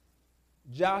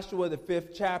Joshua, the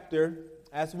 5th chapter,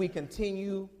 as we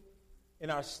continue in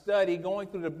our study going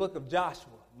through the book of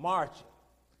Joshua, marching,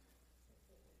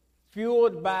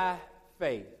 fueled by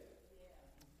faith.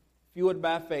 Fueled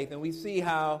by faith. And we see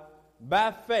how,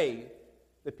 by faith,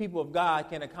 the people of God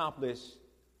can accomplish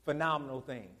phenomenal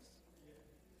things.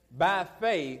 By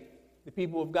faith, the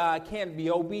people of God can be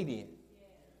obedient.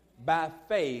 By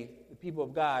faith, the people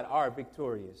of God are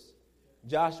victorious.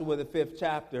 Joshua, the 5th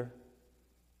chapter,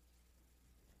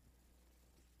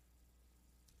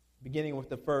 beginning with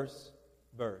the first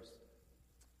verse.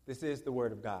 This is the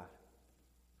word of God.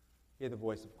 Hear the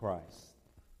voice of Christ.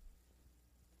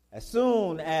 As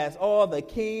soon as all the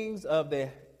kings of the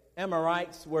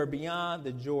Amorites were beyond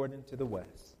the Jordan to the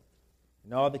west,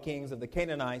 and all the kings of the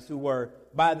Canaanites who were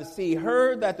by the sea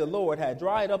heard that the Lord had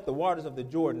dried up the waters of the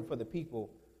Jordan for the people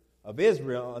of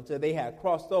Israel until they had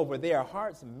crossed over, their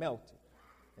hearts melted,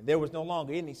 and there was no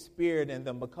longer any spirit in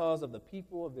them because of the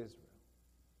people of Israel.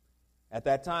 At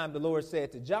that time, the Lord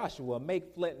said to Joshua,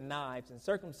 make flint knives and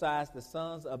circumcise the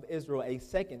sons of Israel a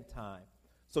second time.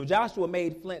 So Joshua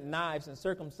made flint knives and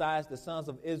circumcised the sons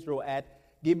of Israel at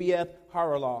Gibeath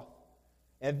Haraloth.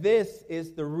 And this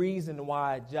is the reason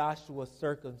why Joshua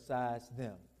circumcised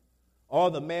them.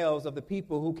 All the males of the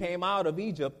people who came out of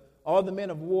Egypt, all the men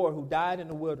of war who died in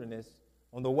the wilderness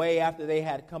on the way after they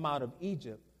had come out of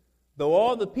Egypt, though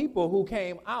all the people who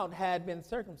came out had been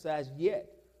circumcised, yet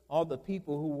all the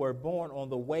people who were born on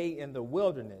the way in the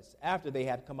wilderness after they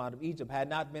had come out of Egypt had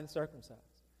not been circumcised.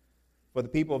 For the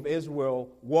people of Israel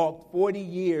walked 40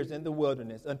 years in the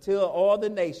wilderness until all the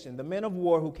nation, the men of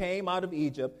war who came out of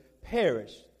Egypt,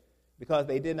 perished because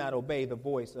they did not obey the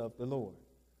voice of the Lord.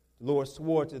 The Lord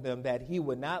swore to them that he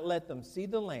would not let them see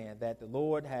the land that the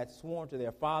Lord had sworn to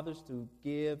their fathers to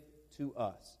give to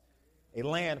us, a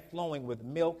land flowing with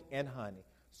milk and honey.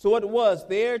 So it was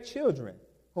their children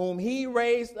whom he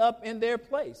raised up in their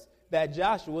place that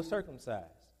Joshua circumcised.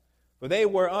 For they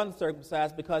were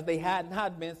uncircumcised because they had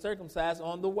not been circumcised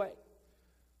on the way.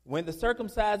 When the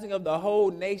circumcising of the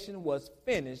whole nation was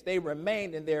finished, they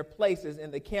remained in their places in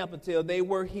the camp until they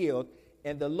were healed.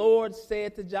 And the Lord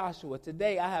said to Joshua,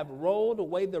 today I have rolled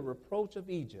away the reproach of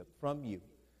Egypt from you.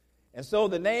 And so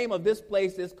the name of this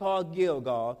place is called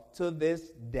Gilgal to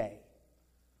this day.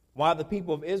 While the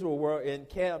people of Israel were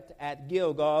encamped at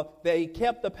Gilgal, they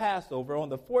kept the Passover on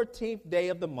the 14th day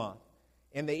of the month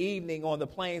in the evening on the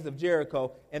plains of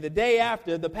Jericho. And the day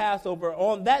after the Passover,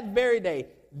 on that very day,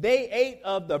 they ate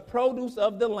of the produce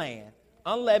of the land,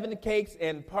 unleavened cakes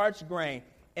and parched grain.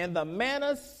 And the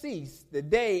manna ceased the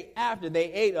day after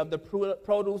they ate of the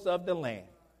produce of the land.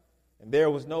 And there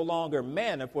was no longer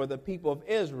manna for the people of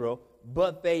Israel,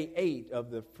 but they ate of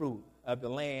the fruit of the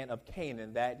land of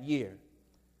Canaan that year.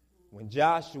 When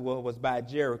Joshua was by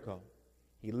Jericho,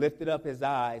 he lifted up his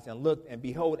eyes and looked, and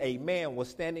behold, a man was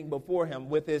standing before him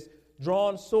with his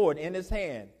drawn sword in his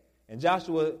hand. And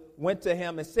Joshua went to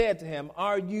him and said to him,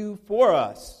 are you for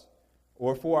us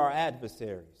or for our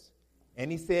adversaries? And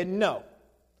he said, no,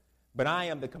 but I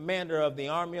am the commander of the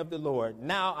army of the Lord.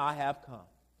 Now I have come.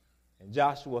 And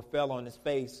Joshua fell on his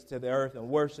face to the earth and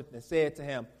worshipped and said to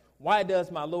him, why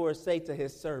does my Lord say to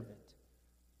his servant?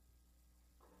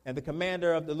 And the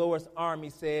commander of the Lord's army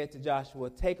said to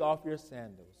Joshua, take off your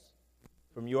sandals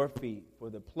from your feet, for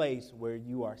the place where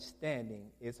you are standing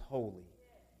is holy.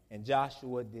 And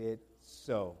Joshua did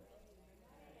so.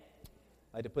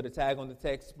 I'd like to put a tag on the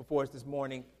text before us this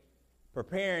morning,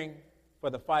 preparing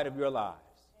for the fight of your lives.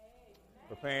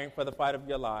 Preparing for the fight of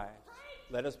your lives.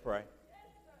 Let us pray.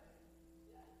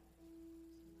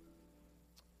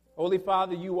 Holy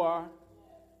Father, you are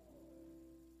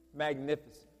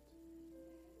magnificent.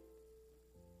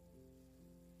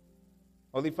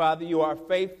 Holy Father, you are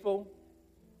faithful,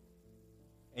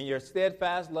 and your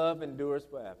steadfast love endures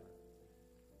forever.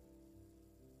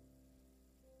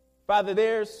 Father,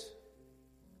 there's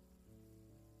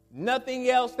nothing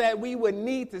else that we would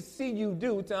need to see you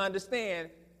do to understand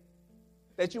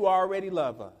that you already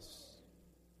love us.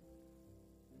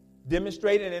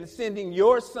 Demonstrating and sending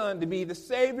your Son to be the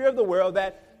Savior of the world,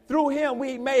 that through him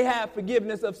we may have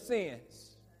forgiveness of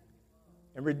sins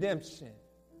and redemption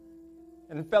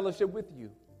and in fellowship with you.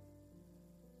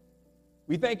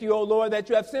 We thank you, O Lord, that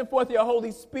you have sent forth your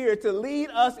Holy Spirit to lead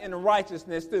us in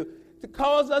righteousness, to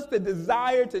cause us the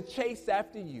desire to chase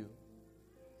after you.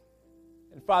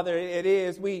 And Father, it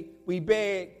is, we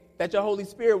beg that your Holy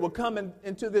Spirit will come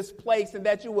into this place and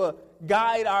that you will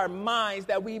guide our minds,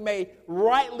 that we may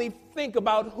rightly think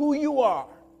about who you are,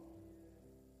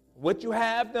 what you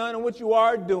have done and what you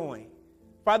are doing.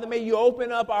 Father, may you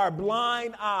open up our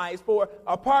blind eyes, for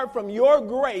apart from your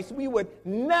grace, we would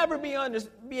never be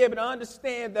able to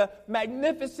understand the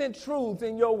magnificent truths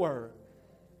in your word.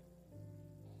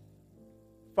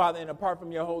 Father, and apart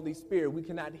from your Holy Spirit, we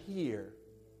cannot hear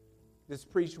this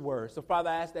preached word. So, Father,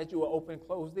 I ask that you will open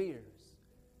closed ears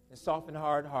and soften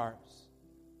hard hearts.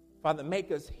 Father,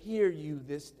 make us hear you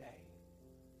this day.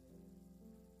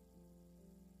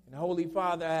 And Holy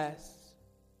Father, as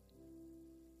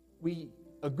we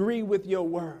agree with your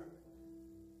word,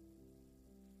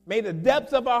 may the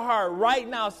depths of our heart right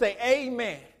now say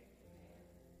amen.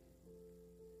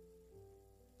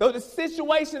 Though the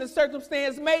situation and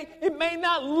circumstance may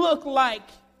not look like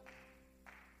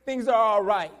things are all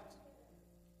right,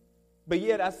 but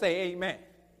yet I say amen.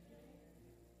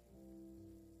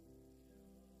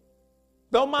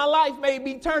 Though my life may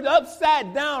be turned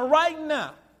upside down right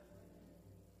now,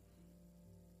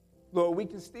 Lord, we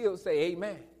can still say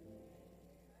amen.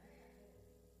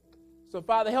 So,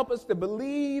 Father, help us to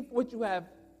believe what you have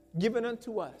given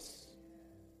unto us,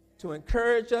 to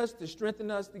encourage us, to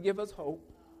strengthen us, to give us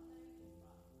hope.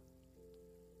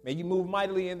 May you move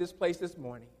mightily in this place this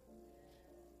morning.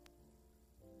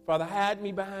 Father, hide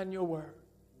me behind your word.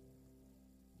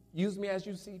 Use me as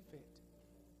you see fit.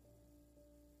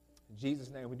 In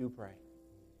Jesus' name we do pray.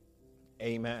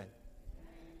 Amen.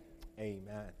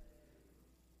 Amen.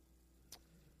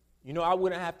 You know, I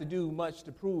wouldn't have to do much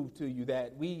to prove to you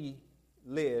that we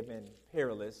live in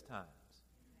perilous times.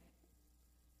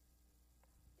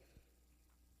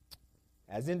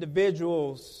 As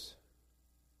individuals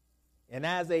and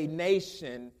as a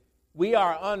nation, we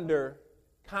are under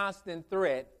constant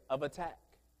threat of attack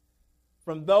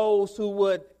from those who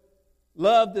would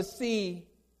love to see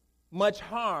much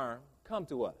harm come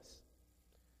to us.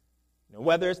 You know,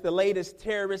 whether it's the latest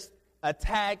terrorist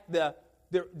attack, the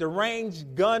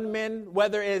deranged gunmen,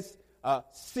 whether it's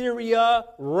Syria,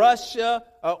 Russia,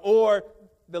 or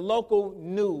the local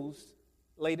news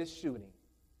latest shooting.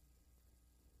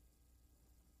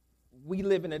 We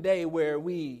live in a day where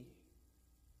we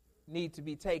need to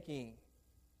be taking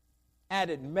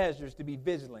added measures to be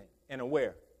vigilant and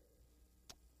aware.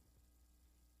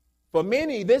 For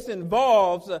many, this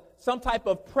involves some type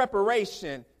of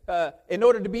preparation in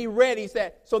order to be ready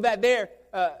so that their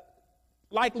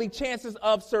likely chances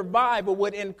of survival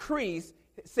would increase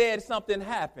said something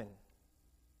happened.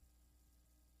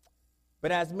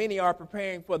 But as many are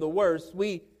preparing for the worst,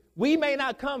 we may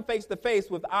not come face to face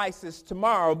with ISIS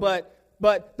tomorrow,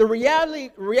 but the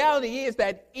reality is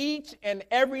that each and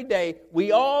every day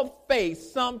we all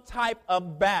face some type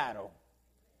of battle.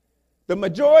 The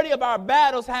majority of our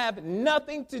battles have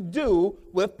nothing to do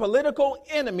with political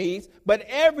enemies, but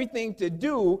everything to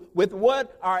do with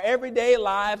what our everyday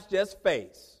lives just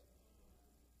face.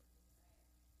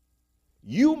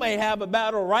 You may have a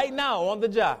battle right now on the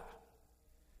job.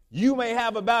 You may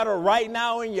have a battle right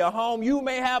now in your home. You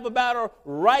may have a battle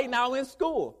right now in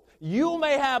school. You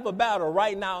may have a battle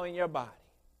right now in your body.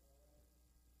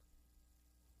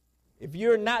 If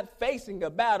you're not facing a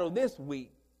battle this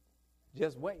week,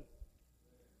 just wait.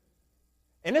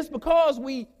 And it's because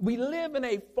we live in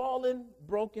a fallen,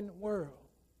 broken world.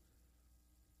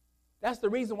 That's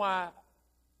the reason why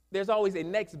there's always a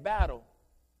next battle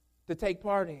to take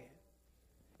part in.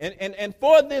 And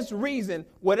for this reason,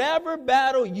 whatever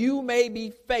battle you may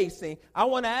be facing, I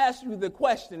want to ask you the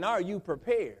question, are you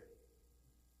prepared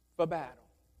for battle?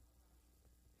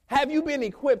 Have you been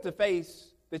equipped to face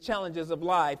the challenges of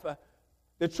life?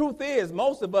 The truth is,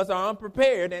 most of us are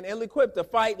unprepared and ill-equipped to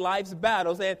fight life's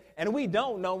battles, and we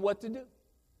don't know what to do.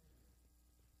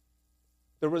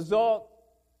 The result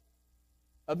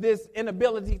of this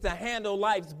inability to handle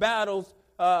life's battles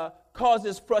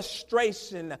causes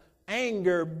frustration,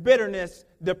 anger, bitterness,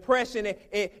 depression,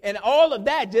 and all of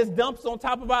that just dumps on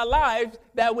top of our lives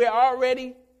that we're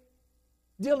already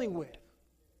dealing with.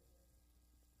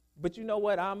 But you know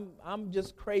what? I'm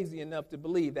just crazy enough to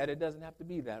believe that it doesn't have to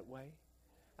be that way.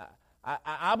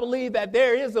 I believe that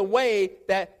there is a way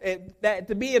that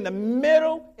to be in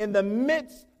the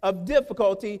midst of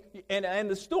difficulty and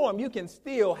the storm, you can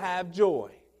still have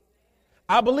joy.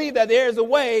 I believe that there is a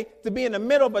way to be in the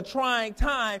middle of a trying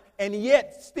time and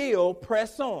yet still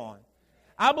press on.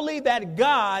 I believe that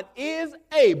God is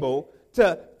able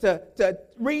to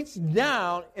reach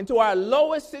down into our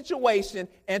lowest situation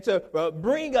and to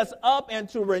bring us up and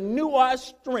to renew our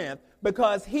strength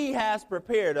because he has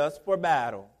prepared us for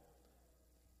battle.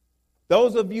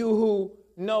 Those of you who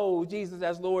know Jesus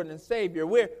as Lord and Savior,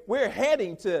 we're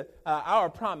heading to our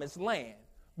promised land.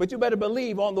 But you better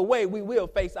believe on the way we will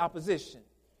face opposition,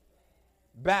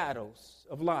 battles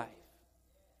of life.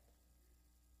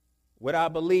 What I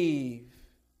believe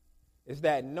is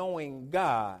that knowing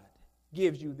God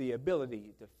gives you the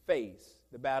ability to face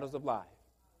the battles of life.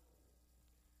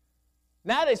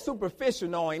 Not a superficial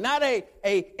knowing, not a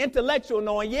intellectual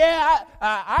knowing. Yeah,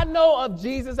 I know of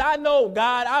Jesus. I know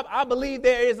God. I believe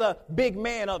there is a big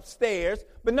man upstairs.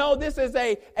 But no, this is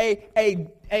a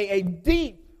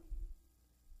deep,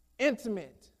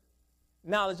 intimate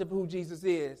knowledge of who Jesus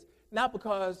is. Not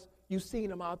because you've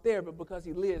seen him out there, but because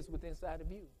he lives within inside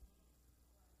of you.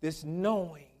 This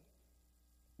knowing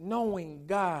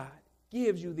God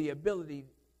gives you the ability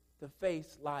to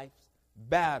face life's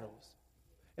battles.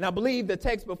 And I believe the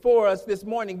text before us this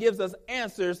morning gives us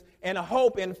answers and a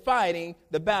hope in fighting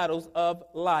the battles of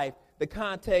life. The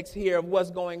context here of what's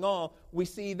going on, we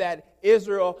see that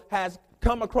Israel has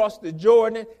come across the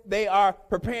Jordan. They are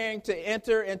preparing to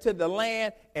enter into the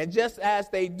land. And just as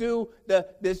they do,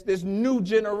 this new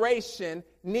generation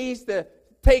needs to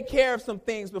take care of some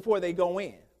things before they go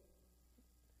in.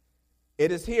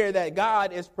 It is here that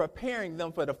God is preparing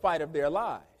them for the fight of their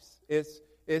lives.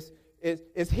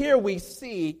 It's here we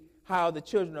see how the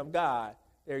children of God,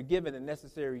 they're given the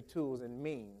necessary tools and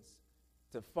means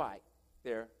to fight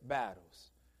their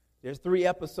battles. There's 3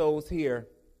 episodes here.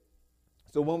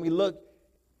 So when we look,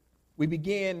 we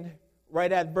begin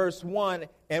right at verse 1,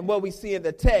 and what we see in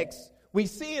the text,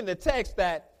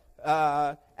 that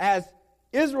as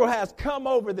Israel has come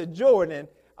over the Jordan,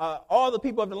 all the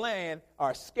people of the land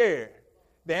are scared.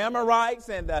 The Amorites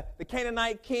and the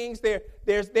Canaanite kings, they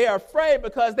are afraid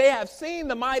because they have seen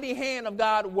the mighty hand of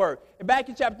God work. And back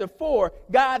in chapter 4,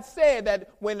 God said that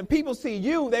when the people see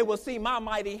you, they will see my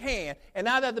mighty hand. And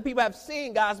now that the people have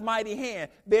seen God's mighty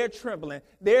hand, they're trembling,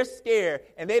 they're scared,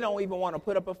 and they don't even want to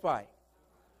put up a fight.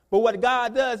 But what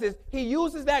God does is he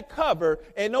uses that cover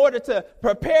in order to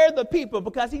prepare the people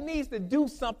because he needs to do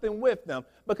something with them.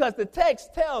 Because the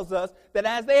text tells us that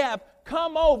as they have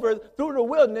come over through the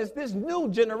wilderness, this new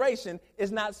generation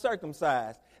is not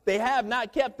circumcised. They have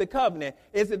not kept the covenant.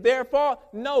 Is it their fault?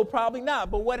 No, probably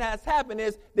not. But what has happened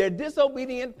is their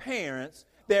disobedient parents,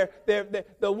 they're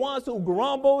the ones who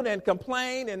grumbled and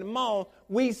complained and moaned,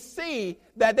 we see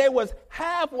that they was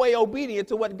halfway obedient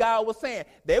to what God was saying.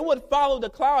 They would follow the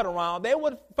cloud around. They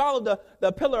would follow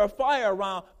the pillar of fire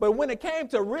around. But when it came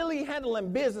to really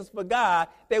handling business for God,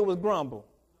 they would grumble.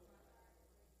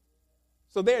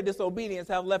 So their disobedience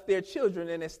have left their children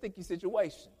in a sticky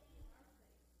situation.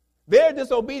 Their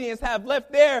disobedience have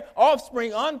left their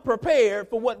offspring unprepared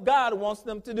for what God wants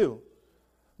them to do.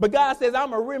 But God says,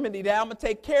 I'm going to remedy that. I'm going to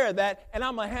take care of that, and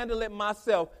I'm going to handle it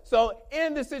myself. So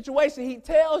in this situation, he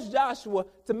tells Joshua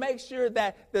to make sure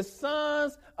that the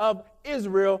sons of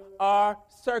Israel are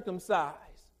circumcised.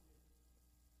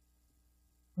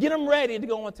 Get them ready to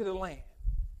go into the land.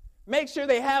 Make sure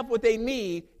they have what they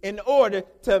need in order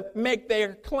to make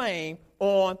their claim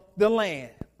on the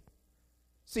land.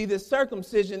 See, this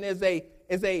circumcision is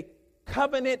a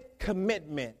covenant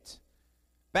commitment.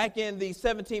 Back in the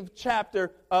 17th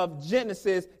chapter of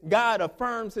Genesis, God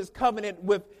affirms his covenant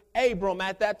with Abram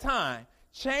at that time,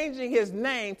 changing his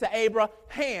name to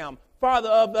Abraham, father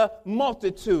of the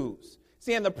multitudes.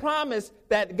 See, and the promise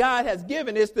that God has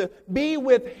given is to be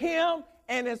with him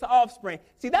and his offspring.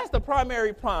 See, that's the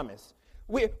primary promise.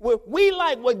 We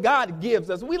like what God gives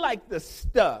us. We like the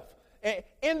stuff. And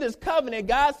in this covenant,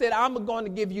 God said, I'm going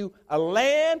to give you a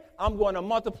land, I'm going to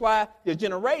multiply your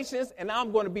generations, and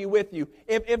I'm going to be with you.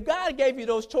 If God gave you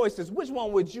those choices, which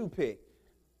one would you pick?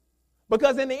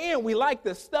 Because in the end, we like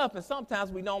the stuff, and sometimes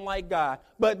we don't like God.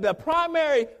 But the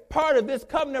primary part of this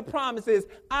covenant promise is,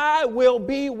 I will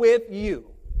be with you.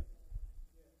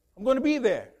 I'm going to be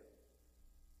there.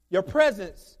 Your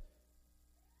presence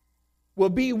will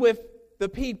be with the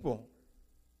people.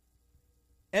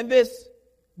 And this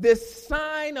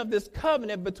sign of this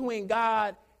covenant between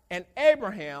God and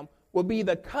Abraham will be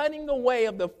the cutting away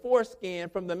of the foreskin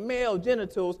from the male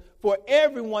genitals for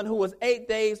everyone who was 8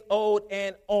 days old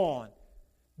and on.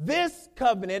 This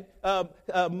covenant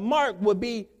mark would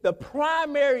be the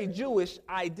primary Jewish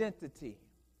identity.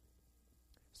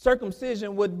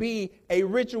 Circumcision would be a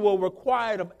ritual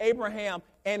required of Abraham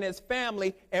and his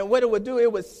family, and what it would do,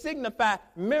 it would signify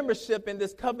membership in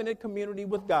this covenant community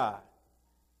with God.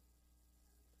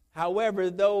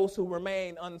 However, those who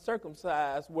remain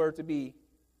uncircumcised were to be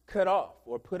cut off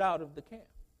or put out of the camp.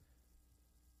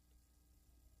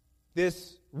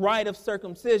 This rite of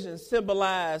circumcision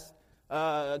symbolized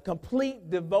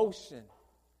complete devotion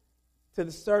to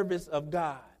the service of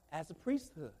God as a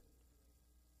priesthood.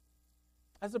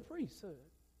 As a priesthood.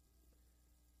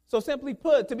 So simply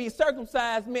put, to be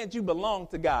circumcised meant you belonged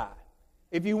to God.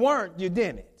 If you weren't, you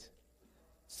didn't.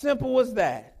 Simple as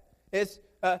that. It's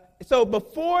So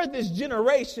before this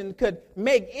generation could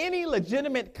make any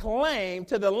legitimate claim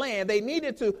to the land, they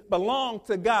needed to belong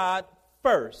to God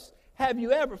first. Have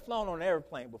you ever flown on an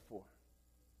airplane before?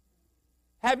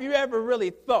 Have you ever really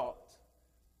thought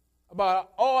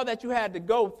about all that you had to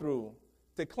go through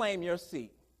to claim your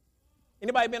seat?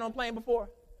 Anybody been on a plane before?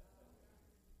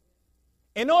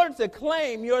 In order to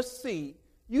claim your seat,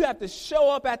 you have to show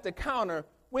up at the counter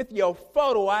with your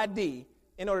photo ID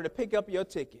in order to pick up your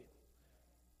ticket.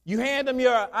 You hand them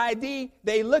your ID,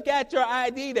 they look at your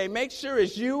ID, they make sure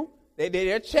it's you.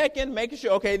 They're checking, making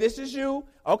sure, okay, this is you,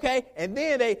 okay? And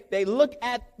then they look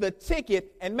at the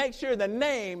ticket and make sure the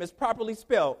name is properly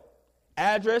spelled.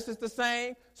 Address is the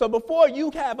same. So before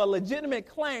you have a legitimate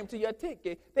claim to your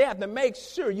ticket, they have to make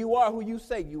sure you are who you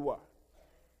say you are.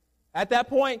 At that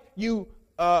point, you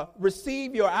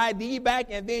receive your ID back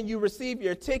and then you receive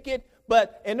your ticket.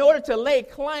 But in order to lay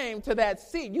claim to that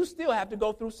seat, you still have to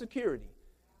go through security.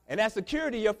 And that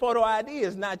security, your photo ID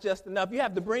is not just enough. You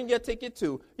have to bring your ticket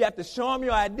too. You have to show them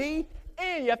your ID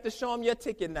and you have to show them your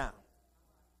ticket now,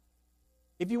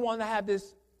 if you want to have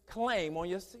this claim on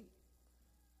your seat.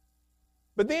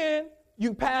 But then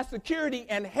you pass security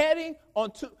and heading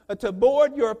on to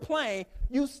board your plane,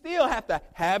 you still have to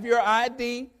have your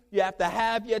ID. You have to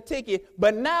have your ticket,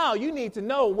 but now you need to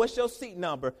know what's your seat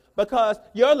number, because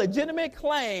your legitimate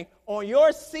claim on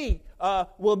your seat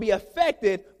will be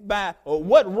affected by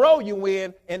what row you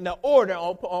in the order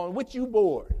on which you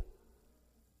board.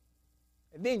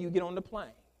 And then you get on the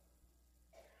plane,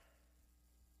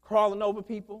 crawling over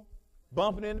people,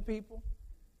 bumping into people.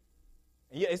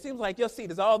 And it seems like your seat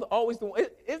is always the one.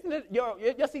 Isn't it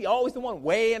your seat always the one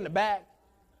way in the back?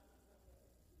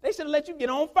 They should have let you get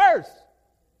on first.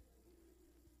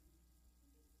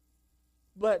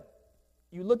 But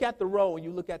you look at the row and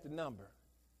you look at the number,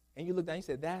 and you look down and you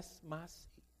say, that's my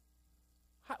seat.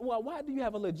 Why do you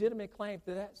have a legitimate claim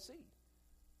to that seat?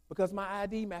 Because my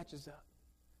ID matches up.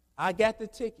 I got the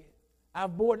ticket.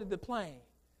 I've boarded the plane.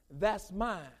 That's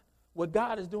mine. What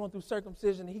God is doing through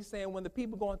circumcision, he's saying when the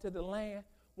people go into the land,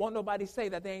 won't nobody say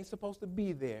that they ain't supposed to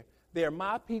be there. They're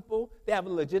my people. They have a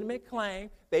legitimate claim.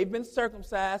 They've been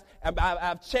circumcised.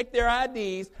 I've checked their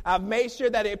IDs. I've made sure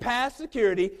that it passed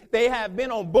security. They have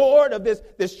been on board of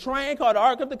this train called the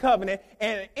Ark of the Covenant.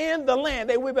 And in the land,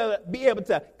 they will be able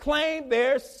to claim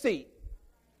their seat.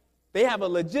 They have a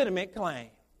legitimate claim.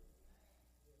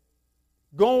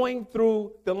 Going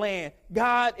through the land,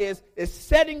 God is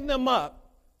setting them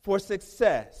up for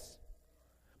success.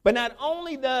 But not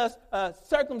only does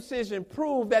circumcision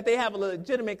prove that they have a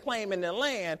legitimate claim in the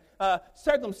land,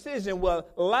 circumcision will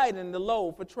lighten the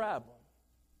load for travel.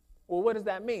 Well, what does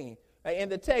that mean? In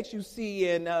the text you see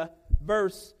in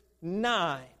verse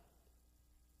 9,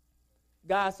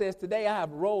 God says, today I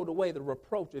have rolled away the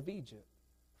reproach of Egypt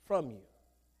from you.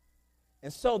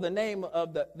 And so the name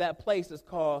of that place is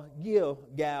called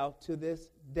Gilgal to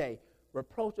this day.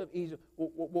 Reproach of Egypt.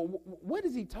 What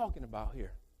is he talking about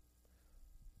here?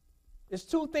 There's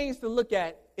two things to look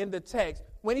at in the text.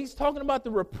 When he's talking about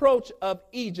the reproach of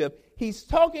Egypt, he's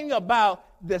talking about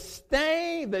the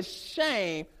stain, the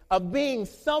shame of being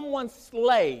someone's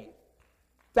slave,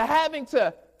 to having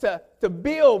to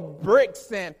build bricks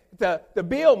and to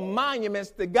build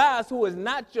monuments to gods who is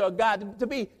not your God, to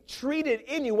be treated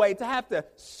anyway, to have to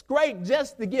scrape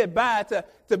just to get by,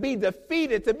 to be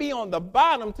defeated, to be on the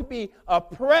bottom, to be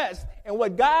oppressed. And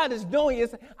what God is doing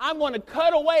is, I'm going to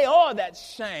cut away all that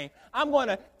shame. I'm going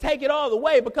to take it all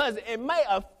away because it may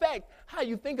affect how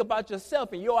you think about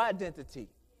yourself and your identity.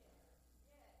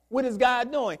 What is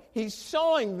God doing? He's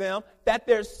showing them that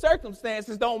their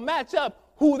circumstances don't match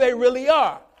up who they really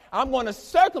are. I'm going to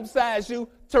circumcise you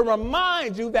to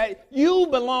remind you that you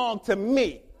belong to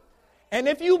me. And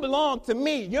if you belong to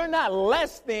me, you're not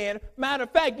less than. Matter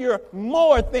of fact, you're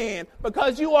more than,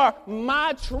 because you are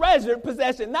my treasured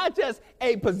possession. Not just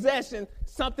a possession,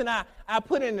 something I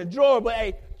put in the drawer, but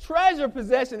a treasured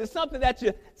possession is something that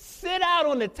you sit out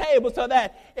on the table so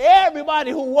that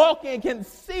everybody who walk in can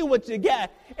see what you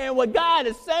got. And what God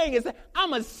is saying is,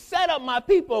 I'm going to set up my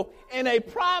people in a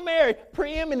primary,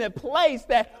 preeminent place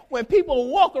that when people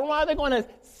walk around, they're going to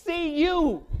see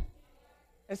you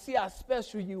and see how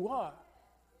special you are.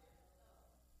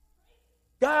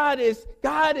 God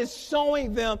is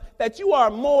showing them that you are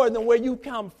more than where you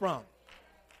come from.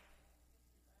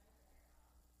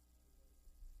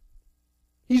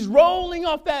 He's rolling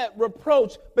off that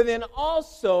reproach, but then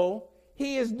also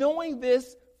he is doing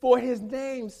this for his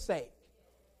name's sake.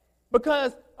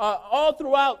 Because all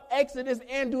throughout Exodus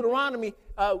and Deuteronomy,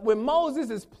 when Moses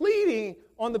is pleading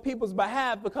on the people's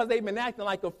behalf because they've been acting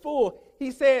like a fool, he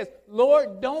says,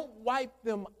 Lord, don't wipe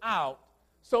them out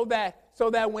so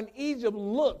that when Egypt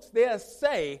looks, they'll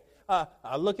say,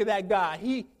 look at that God.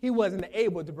 He wasn't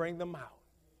able to bring them out.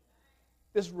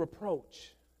 This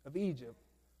reproach of Egypt,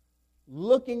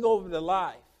 looking over the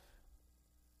life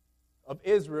of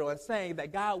Israel and saying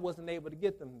that God wasn't able to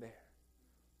get them there.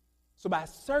 So by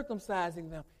circumcising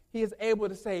them, he is able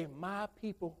to say, my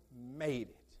people made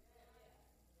it.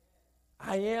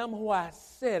 I am who I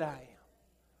said I am.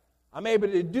 I'm able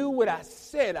to do what I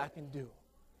said I can do.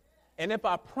 And if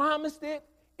I promised it,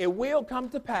 it will come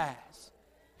to pass.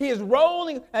 He is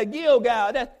rolling at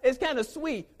Gilgal. It's kind of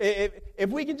sweet if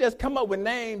we can just come up with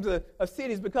names of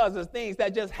cities because of things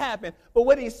that just happened. But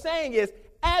what he's saying is,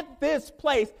 at this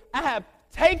place, I have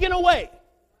taken away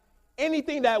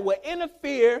anything that would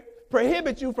interfere,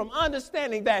 prohibit you from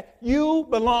understanding that you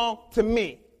belong to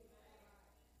me.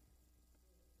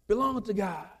 Belong to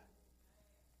God.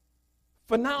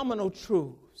 Phenomenal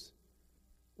truths.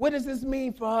 What does this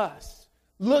mean for us?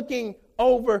 Looking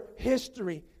over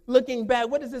history, looking back,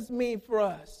 what does this mean for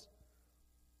us?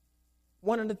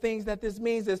 One of the things that this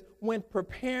means is when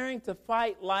preparing to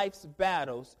fight life's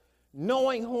battles,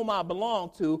 knowing whom I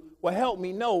belong to will help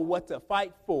me know what to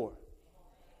fight for.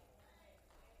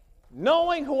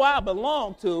 Knowing who I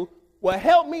belong to will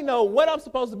help me know what I'm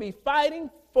supposed to be fighting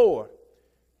for.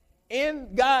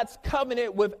 In God's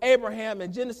covenant with Abraham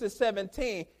in Genesis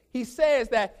 17, he says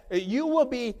that you will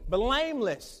be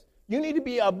blameless. You need to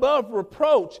be above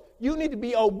reproach. You need to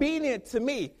be obedient to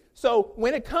me. So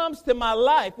when it comes to my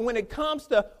life, when it comes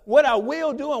to what I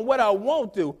will do and what I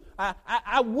won't do,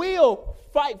 I will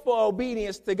fight for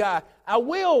obedience to God. I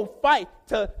will fight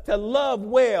to love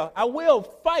well. I will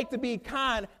fight to be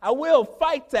kind. I will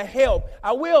fight to help.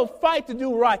 I will fight to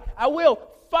do right. I will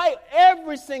fight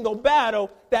every single battle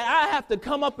that I have to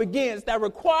come up against that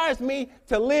requires me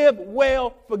to live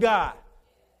well for God.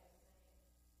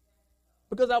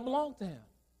 Because I belong to him.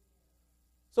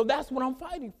 So that's what I'm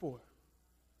fighting for.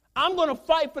 I'm going to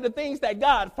fight for the things that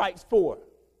God fights for.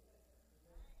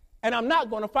 And I'm not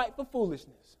going to fight for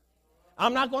foolishness.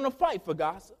 I'm not going to fight for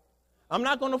gossip. I'm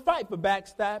not going to fight for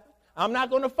backstabbing. I'm not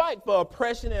going to fight for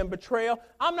oppression and betrayal.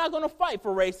 I'm not going to fight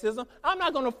for racism. I'm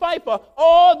not going to fight for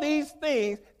all these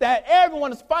things that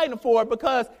everyone is fighting for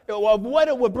because of what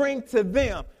it would bring to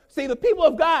them. See, the people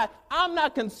of God, I'm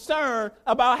not concerned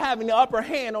about having the upper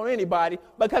hand on anybody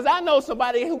because I know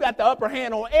somebody who got the upper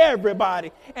hand on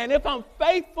everybody. And if I'm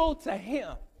faithful to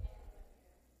him,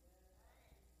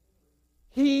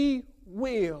 he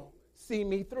will see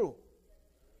me through.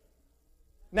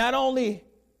 Not only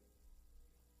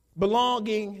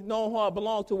knowing who I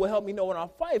belong to will help me know what I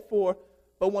fight for,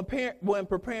 but when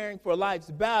preparing for life's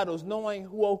battles, knowing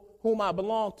whom I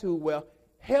belong to will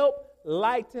help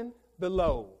lighten the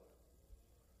load.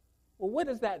 Well, what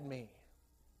does that mean?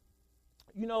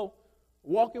 You know,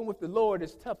 walking with the Lord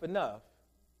is tough enough,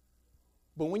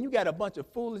 but when you got a bunch of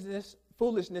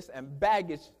foolishness and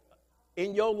baggage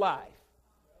in your life,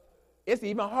 it's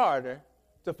even harder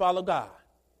to follow God.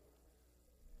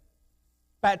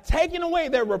 By taking away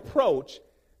their reproach,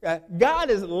 God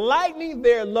is lightening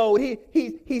their load.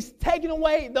 He's taking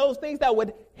away those things that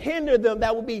would hinder them,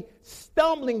 that would be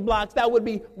stumbling blocks, that would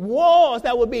be walls,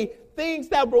 that would be things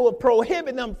that would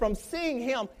prohibit them from seeing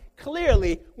him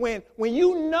clearly. When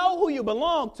you know who you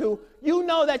belong to, you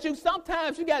know that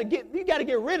sometimes you got to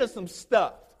get rid of some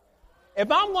stuff.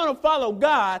 If I'm going to follow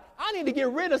God, I need to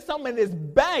get rid of some of this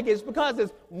baggage because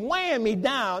it's weighing me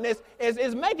down.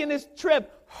 It's making this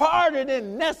trip harder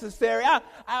than necessary.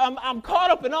 I'm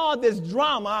caught up in all this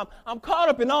drama. I'm caught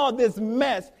up in all this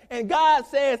mess. And God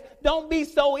says, don't be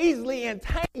so easily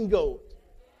entangled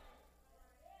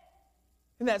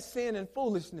in that sin and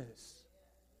foolishness.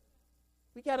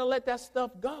 We got to let that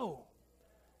stuff go.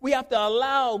 We have to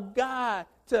allow God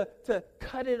to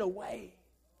cut it away.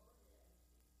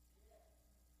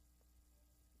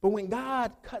 But when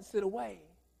God cuts it away,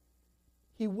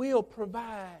 he will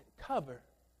provide cover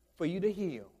for you to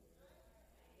heal.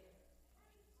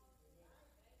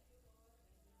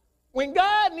 When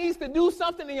God needs to do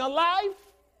something in your life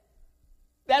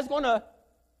that's going to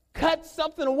cut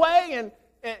something away,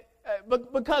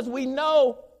 because we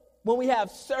know when we have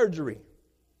surgery,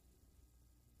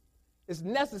 it's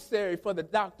necessary for the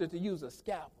doctor to use a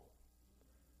scalpel.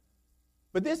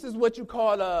 But this is what you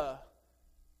call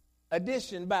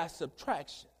addition by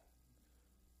subtraction.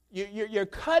 You're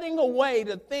cutting away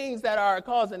the things that are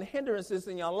causing hindrances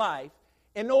in your life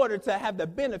in order to have the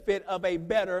benefit of a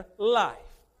better life.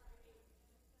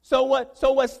 So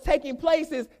what's taking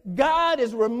place is God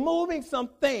is removing some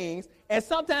things, and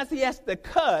sometimes he has to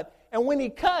cut. And when he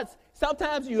cuts,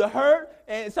 Sometimes you hurt,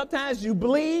 and sometimes you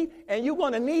bleed, and you're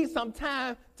going to need some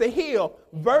time to heal.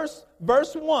 Verse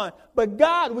 1, but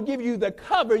God will give you the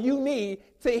cover you need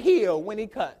to heal when he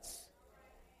cuts.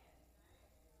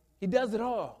 He does it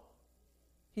all.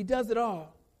 He does it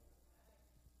all.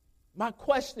 My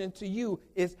question to you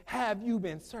is, have you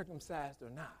been circumcised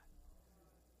or not?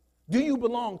 Do you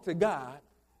belong to God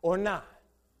or not?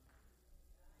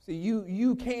 See,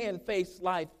 you can face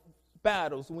life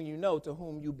battles when you know to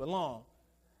whom you belong.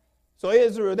 So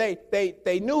Israel,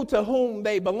 they knew to whom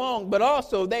they belonged, but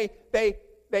also they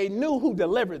knew who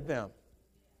delivered them.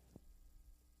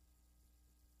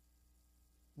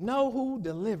 Know who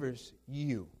delivers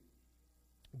you.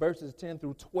 Verses 10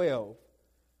 through 12.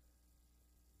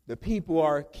 The people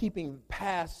are keeping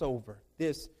Passover,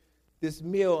 this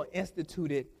meal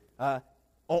instituted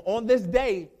on this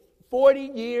day, 40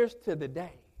 years to the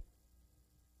day.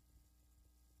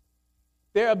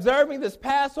 They're observing this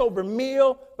Passover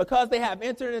meal because they have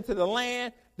entered into the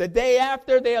land. The day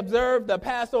after they observe the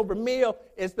Passover meal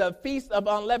is the Feast of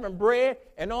Unleavened Bread.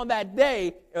 And on that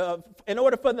day, in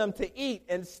order for them to eat,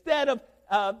 instead of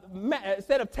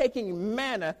taking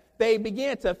manna, they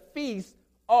began to feast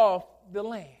off the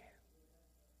land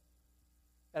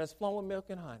that is flowing with milk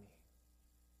and honey.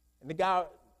 And the guy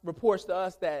reports to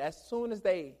us that as soon as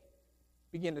they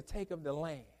begin to take of the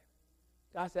land,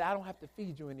 God said, I don't have to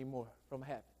feed you anymore from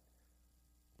heaven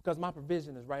because my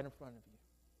provision is right in front of you.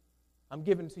 I'm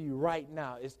giving it to you right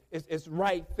now. It's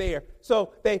right there.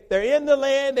 So they're in the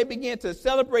land. They begin to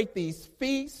celebrate these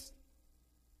feasts.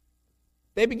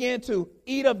 They began to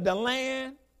eat of the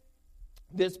land.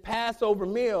 This Passover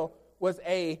meal was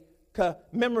a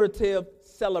commemorative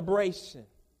celebration.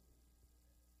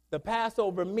 The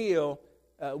Passover meal,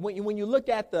 when you look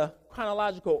at the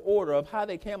chronological order of how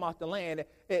they came off the land,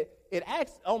 it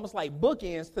acts almost like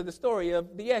bookends to the story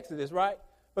of the Exodus, right?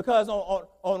 Because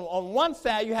on one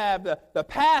side you have the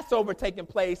Passover taking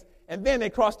place, and then they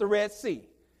cross the Red Sea.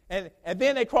 And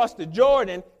then they cross the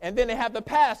Jordan, and then they have the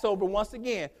Passover once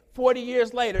again. 40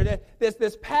 years later,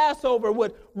 this Passover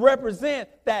would represent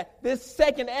that this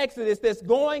second Exodus, this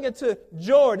going into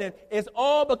Jordan, is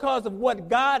all because of what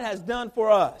God has done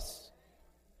for us.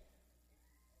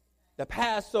 The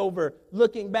Passover,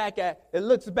 looks back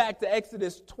to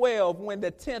Exodus 12 when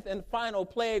the 10th and final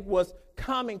plague was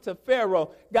coming to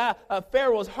Pharaoh.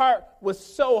 Pharaoh's heart was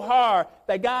so hard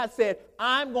that God said,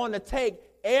 I'm going to take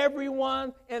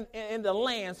everyone in the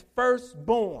land's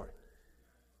firstborn.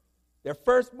 Their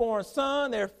firstborn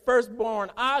son, their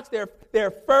firstborn ox,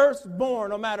 their firstborn,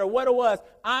 no matter what it was,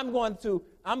 I'm going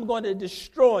to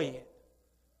destroy it.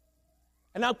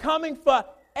 And I'm coming for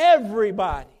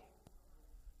everybody.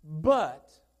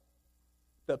 But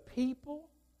the people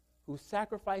who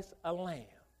sacrifice a lamb,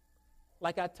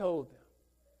 like I told them,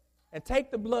 and take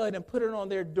the blood and put it on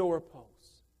their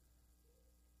doorposts.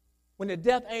 When the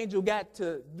death angel got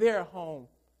to their home,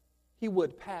 he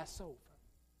would pass over.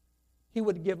 He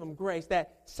would give them grace.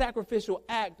 That sacrificial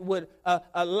act would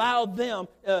allow them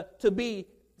to be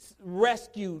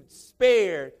rescued,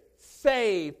 spared,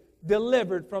 saved,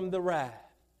 delivered from the wrath.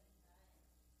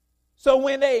 So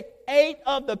when they ate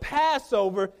of the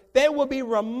Passover, they will be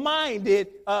reminded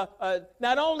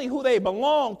not only who they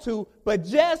belonged to, but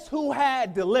just who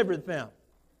had delivered them.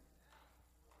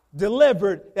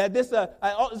 Delivered, that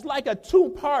it's like a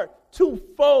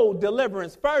twofold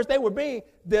deliverance. First, they were being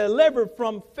delivered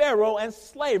from Pharaoh and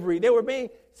slavery. They were being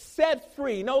set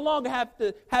free, no longer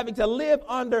having to live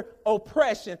under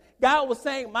oppression. God was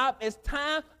saying, it's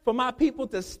time for my people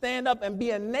to stand up and be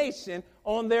a nation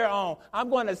on their own. I'm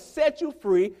going to set you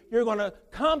free. You're going to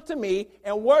come to me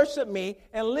and worship me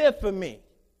and live for me.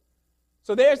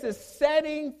 So there's this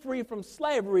setting free from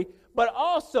slavery, but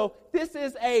also this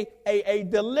is a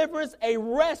deliverance, a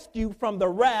rescue from the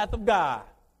wrath of God.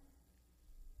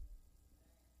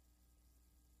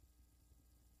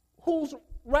 Whose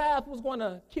wrath was going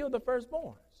to kill the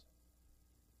firstborns?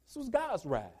 This was God's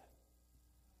wrath.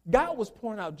 God was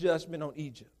pouring out judgment on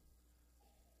Egypt.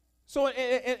 So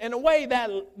in a way,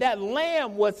 that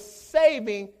lamb was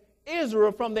saving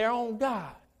Israel from their own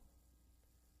God.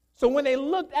 So when they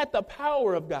looked at the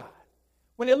power of God,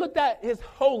 when they looked at his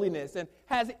holiness and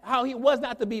how he was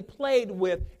not to be played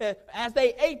with, as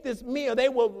they ate this meal, they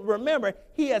will remember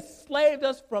he has saved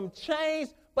us from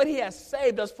chains, but he has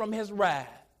saved us from his wrath.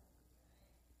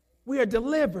 We are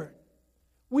delivered.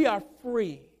 We are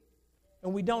free.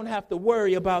 And we don't have to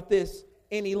worry about this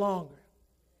any longer.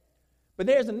 But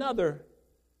there's another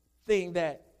thing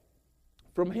that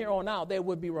from here on out they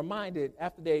would be reminded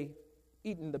after they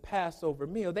eaten the Passover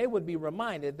meal. They would be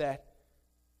reminded that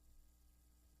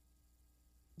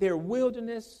their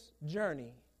wilderness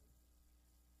journey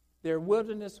their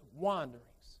wilderness wanderings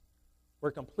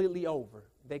were completely over.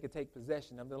 They could take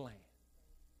possession of the land.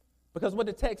 Because what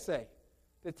the text say?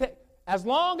 As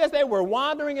long as they were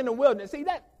wandering in the wilderness, see,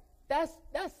 that's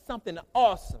something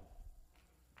awesome.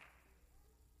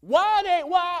 Why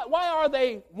are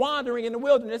they wandering in the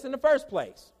wilderness in the first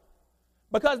place?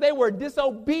 Because they were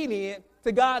disobedient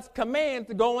to God's command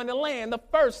to go in the land the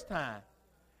first time.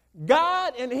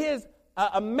 God, in his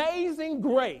amazing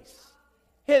grace,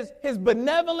 his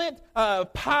benevolent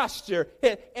posture,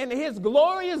 and his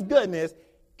glorious goodness,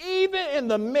 even in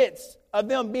the midst of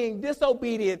them being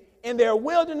disobedient in their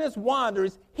wilderness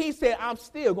wanderings, he said, I'm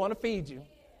still going to feed you.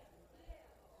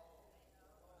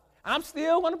 I'm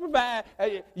still going to provide.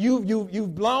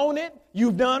 You've blown it.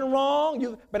 You've done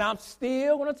wrong. But I'm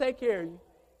still going to take care of you.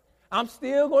 I'm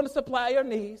still going to supply your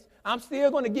needs. I'm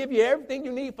still going to give you everything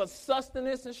you need for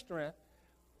sustenance and strength.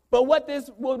 But what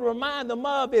this would remind them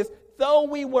of is, though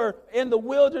we were in the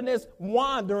wilderness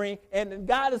wandering and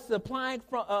God is supplying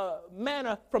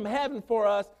manna from heaven for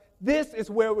us, this is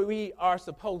where we are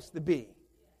supposed to be.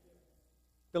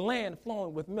 The land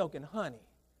flowing with milk and honey.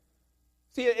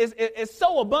 See, it's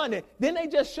so abundant. Didn't they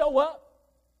just show up?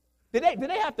 Did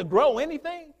they have to grow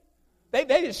anything? They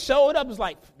just showed up. It's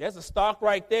like, there's a stalk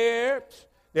right there.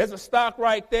 There's a stalk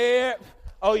right there.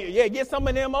 Oh, yeah, get some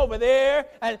of them over there.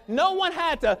 And no one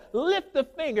had to lift a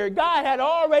finger. God had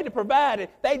already provided.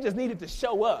 They just needed to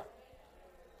show up.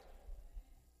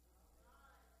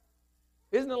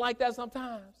 Isn't it like that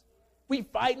sometimes? We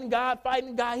fighting God.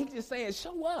 He's just saying,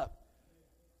 show up.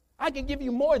 I can give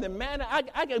you more than manna.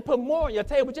 I can put more on your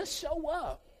table. Just show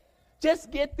up. Just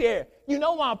get there. You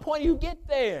know my point. You get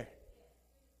there.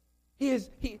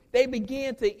 They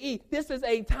begin to eat. This is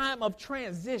a time of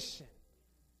transition.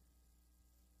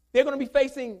 They're going to be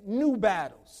facing new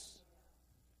battles,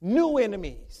 new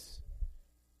enemies,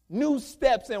 new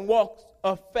steps and walks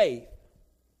of faith.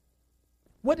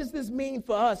 What does this mean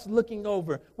for us looking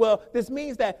over? Well, this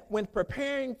means that when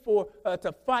preparing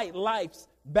to fight life's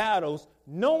battles,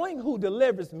 knowing who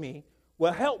delivers me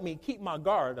will help me keep my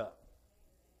guard up.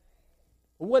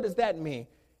 What does that mean?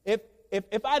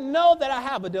 If I know that I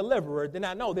have a deliverer, then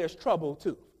I know there's trouble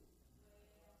too.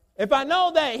 If I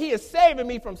know that he is saving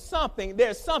me from something,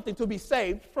 there's something to be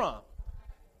saved from.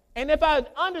 And if I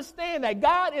understand that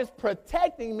God is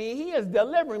protecting me, he is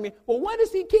delivering me, well, what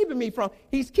is he keeping me from?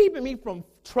 He's keeping me from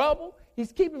trouble.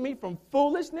 He's keeping me from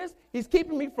foolishness. He's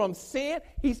keeping me from sin.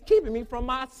 He's keeping me from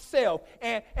myself.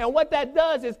 And what that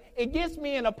does is it gets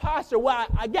me in a posture where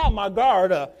I got my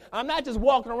guard up. I'm not just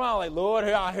walking around like, Lord,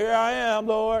 here I am,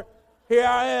 Lord. Here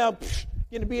I am.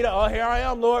 Getting beat up. Oh, here I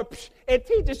am, Lord. It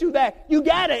teaches you that you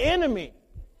got an enemy.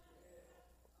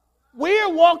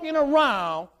 We're walking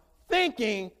around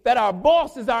thinking that our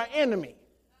boss is our enemy.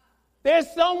 There's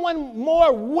someone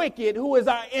more wicked who is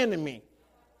our enemy.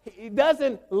 He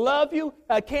doesn't love you,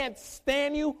 can't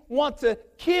stand you, wants to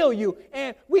kill you.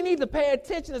 And we need to pay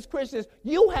attention as Christians.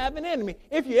 You have an enemy.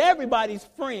 If you're everybody's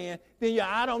friend, then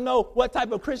I don't know what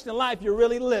type of Christian life you're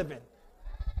really living.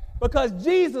 Because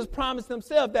Jesus promised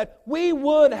himself that we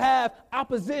would have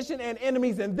opposition and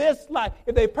enemies in this life.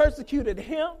 If they persecuted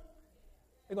him,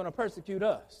 they're going to persecute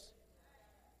us.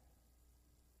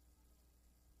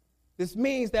 This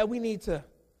means that we need to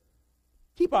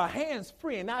keep our hands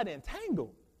free and not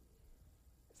entangled.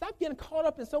 Stop getting caught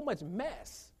up in so much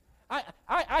mess.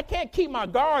 I can't keep my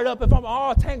guard up if I'm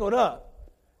all tangled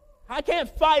up. I can't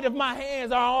fight if my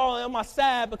hands are all on my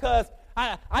side because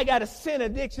I got a sin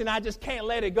addiction. I just can't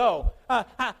let it go.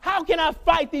 How can I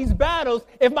fight these battles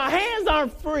if my hands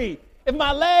aren't free, if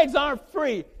my legs aren't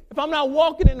free, if I'm not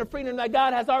walking in the freedom that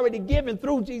God has already given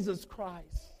through Jesus Christ?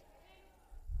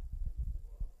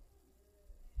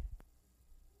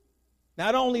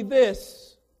 Not only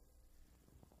this,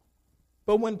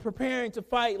 but when preparing to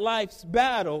fight life's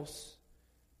battles,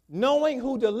 knowing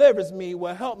who delivers me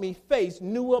will help me face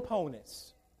new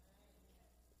opponents.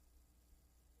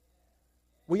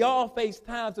 We all face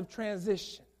times of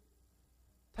transition,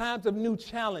 times of new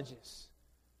challenges.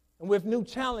 And with new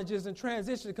challenges and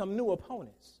transitions come new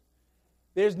opponents.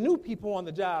 There's new people on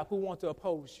the job who want to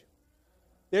oppose you.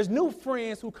 There's new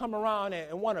friends who come around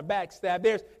and want to backstab.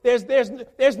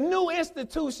 There's new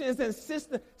institutions and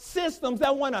systems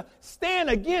that want to stand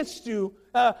against you.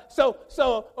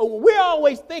 So we're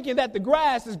always thinking that the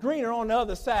grass is greener on the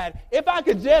other side. If I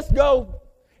could just go,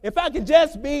 you're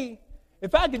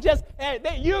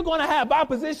going to have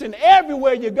opposition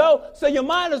everywhere you go, so you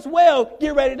might as well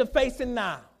get ready to face it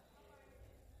now.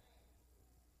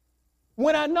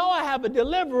 When I know I have a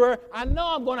deliverer, I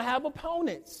know I'm going to have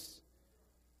opponents.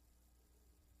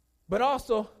 But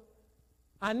also,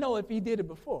 I know if he did it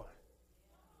before.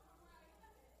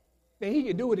 then he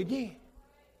can do it again.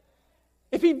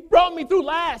 If he brought me through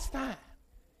last time,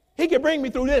 he can bring me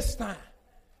through this time.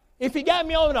 If he got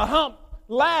me over the hump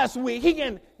last week, he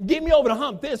can get me over the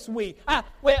hump this week.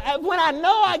 When I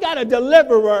know I got a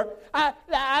deliverer,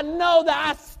 I know that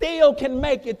I still can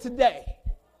make it today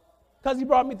because he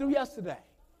brought me through yesterday.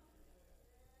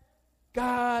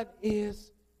 God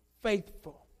is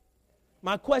faithful.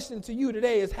 My question to you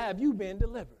today is, have you been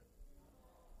delivered?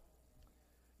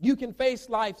 You can face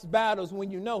life's battles when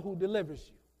you know who delivers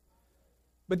you.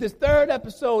 But this third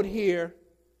episode here,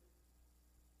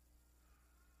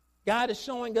 God is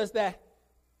showing us that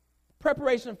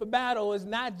preparation for battle is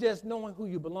not just knowing who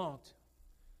you belong to.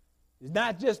 It's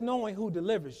not just knowing who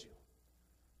delivers you,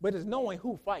 but it's knowing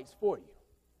who fights for you.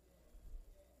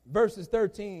 Verses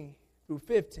 13 through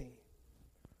 15.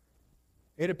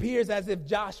 It appears as if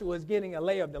Joshua is getting a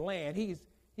lay of the land.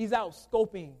 He's out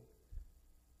scoping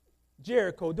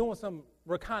Jericho, doing some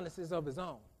reconnaissance of his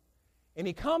own. And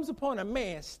he comes upon a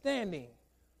man standing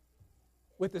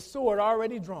with the sword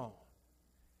already drawn.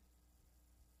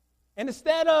 And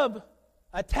instead of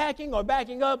attacking or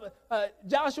backing up,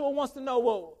 Joshua wants to know,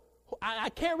 well, I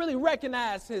can't really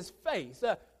recognize his face.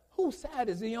 Whose side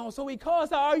is he on? So he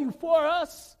calls out, are you for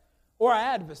us or our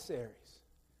adversaries?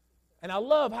 And I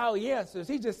love how he answers.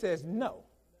 He just says, no.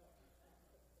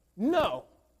 No.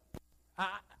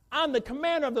 I'm the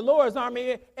commander of the Lord's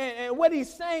army. And what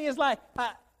he's saying is like,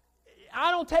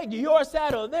 I don't take your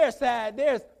side or their side.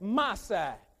 There's my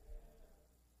side.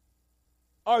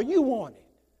 Are you on it?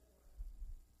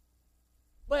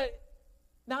 But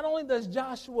not only does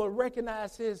Joshua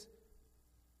recognize his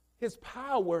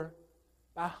power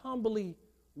by humbly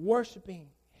worshiping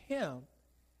him,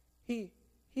 he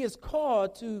is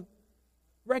called to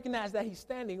recognize that he's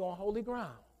standing on holy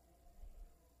ground.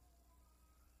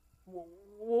 Well,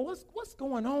 what's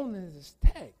going on in this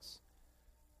text?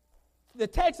 The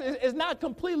text is not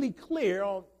completely clear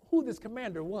on who this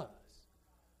commander was.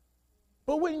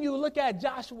 But when you look at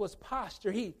Joshua's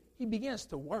posture, he begins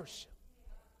to worship.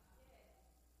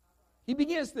 He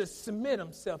begins to submit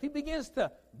himself. He begins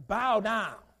to bow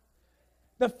down.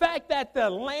 The fact that the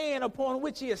land upon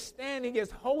which he is standing is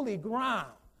holy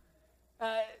ground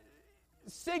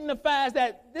signifies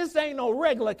that this ain't no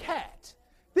regular cat.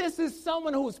 This is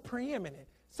someone who is preeminent,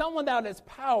 someone that is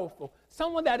powerful,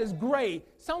 someone that is great,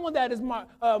 someone that is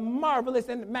marvelous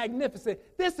and magnificent.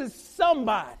 This is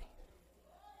somebody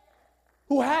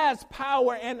who has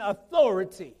power and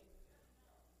authority.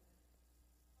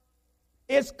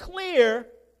 It's clear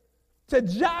to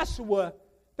Joshua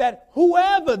that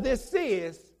whoever this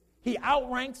is, he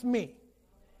outranks me.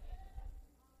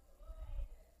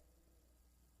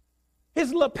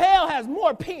 His lapel has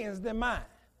more pins than mine.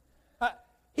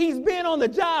 He's been on the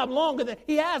job longer than,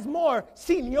 he has more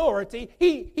seniority.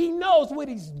 He knows what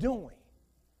he's doing.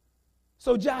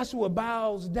 So Joshua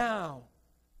bows down,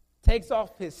 takes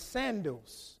off his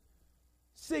sandals,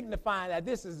 signifying that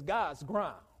this is God's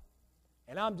ground.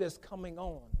 And I'm just coming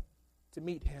on to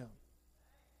meet him.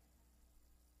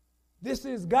 This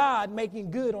is God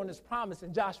making good on his promise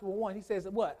in Joshua 1. He says,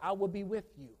 what? I will be with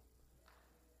you.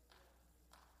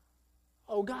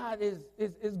 Oh, God is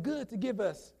good to give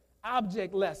us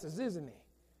object lessons, isn't he?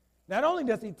 Not only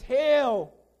does he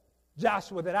tell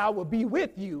Joshua that I will be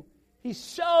with you, he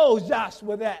shows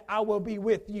Joshua that I will be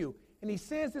with you. And he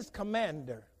sends his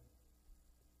commander.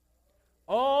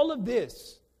 All of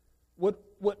this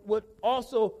would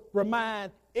also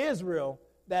remind Israel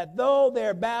that though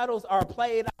their battles are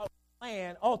played out in the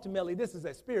land, ultimately this is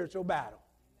a spiritual battle.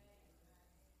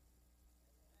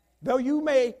 Though you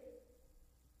may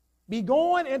be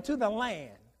going into the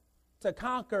land to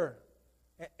conquer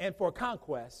and for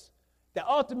conquest, that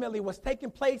ultimately what's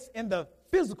taking place in the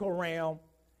physical realm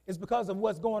is because of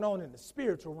what's going on in the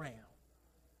spiritual realm.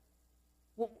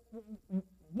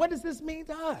 What does this mean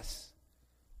to us?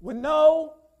 We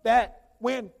know that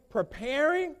when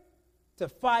preparing to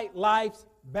fight life's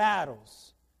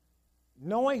battles,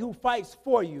 knowing who fights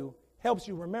for you helps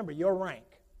you remember your rank.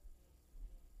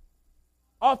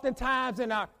 Oftentimes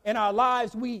in our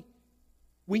lives, we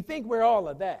think we're all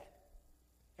of that.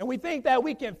 And we think that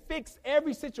we can fix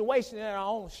every situation in our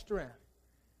own strength.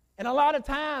 And a lot of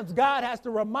times, God has to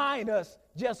remind us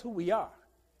just who we are.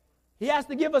 He has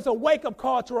to give us a wake-up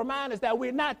call to remind us that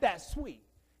we're not that sweet.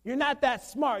 You're not that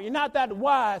smart. You're not that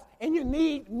wise. And you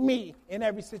need me in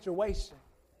every situation.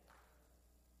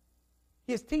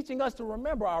 He is teaching us to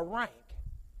remember our rank.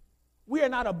 We are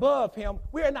not above him.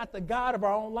 We are not the God of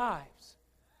our own lives.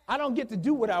 I don't get to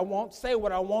do what I want, say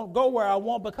what I want, go where I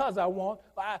want because I want.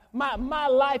 My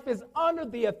life is under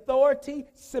the authority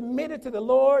submitted to the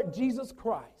Lord Jesus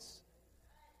Christ.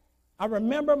 I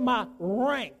remember my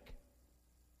rank.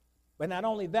 But not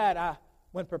only that,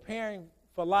 when preparing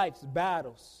for life's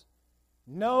battles,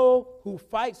 knowing who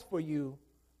fights for you,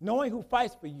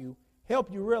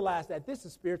 help you realize that this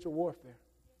is spiritual warfare.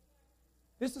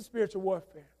 This is spiritual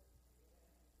warfare.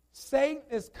 Satan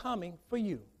is coming for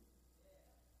you.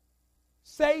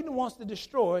 Satan wants to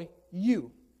destroy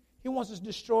you. He wants to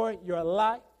destroy your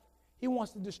life. He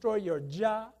wants to destroy your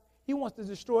job. He wants to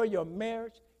destroy your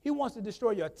marriage. He wants to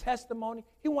destroy your testimony.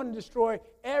 He wants to destroy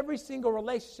every single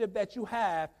relationship that you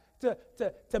have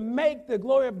to make the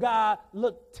glory of God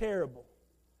look terrible.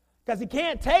 Because he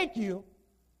can't take you,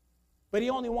 but he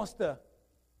only wants to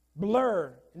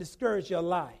blur and discourage your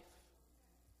life.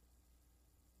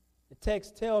 The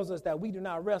text tells us that we do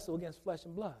not wrestle against flesh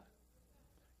and blood.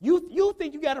 You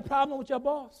think you got a problem with your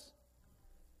boss?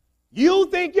 You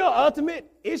think your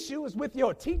ultimate issue is with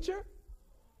your teacher?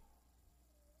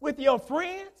 With your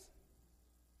friends?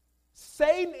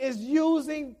 Satan is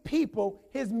using people,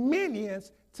 his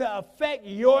minions, to affect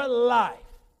your life.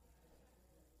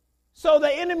 So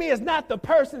the enemy is not the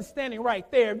person standing right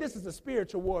there. This is a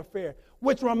spiritual warfare,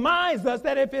 which reminds us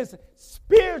that if it's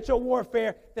spiritual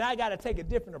warfare, then I got to take a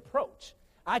different approach.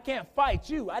 I can't fight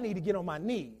you. I need to get on my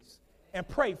knees and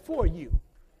pray for you.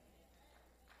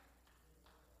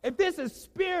 If this is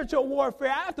spiritual warfare,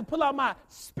 I have to pull out my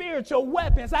spiritual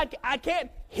weapons. I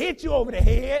can't hit you over the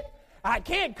head. I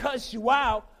can't cuss you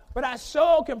out, but I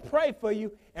sure can pray for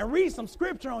you and read some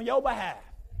scripture on your behalf.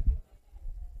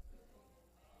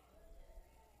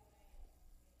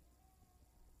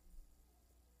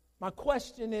 My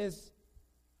question is,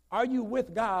 are you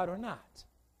with God or not?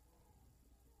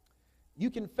 You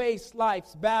can face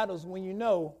life's battles when you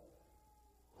know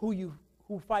who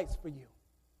fights for you.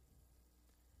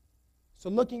 So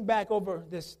looking back over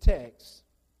this text,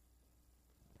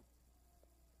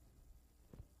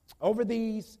 over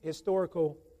these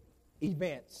historical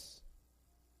events,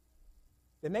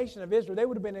 the nation of Israel, they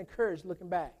would have been encouraged looking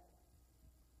back,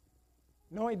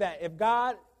 knowing that if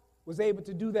God was able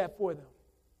to do that for them,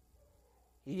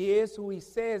 he is who he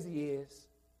says he is,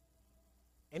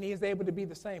 and he is able to be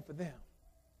the same for them.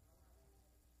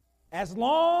 As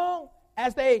long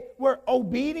as they were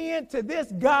obedient to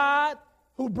this God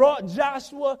who brought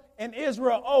Joshua and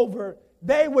Israel over,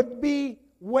 they would be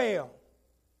well.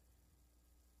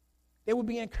 They would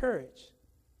be encouraged.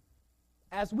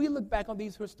 As we look back on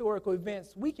these historical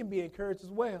events, we can be encouraged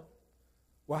as well.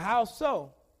 Well, how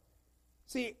so?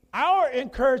 See, our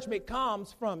encouragement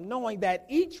comes from knowing that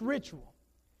each ritual,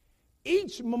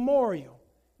 each memorial,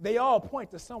 they all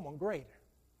point to someone greater.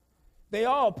 They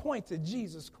all point to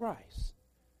Jesus Christ.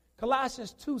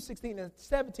 Colossians 2:16 and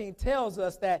 17 tells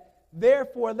us that,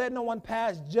 therefore, let no one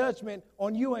pass judgment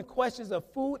on you in questions of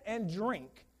food and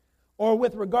drink, or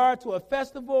with regard to a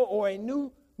festival or a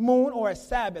new moon or a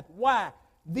Sabbath. Why?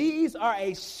 These are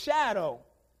a shadow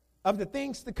of the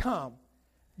things to come.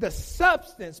 The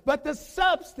substance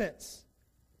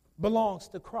belongs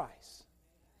to Christ.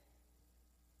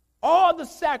 All the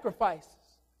sacrifices,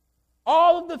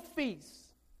 all of the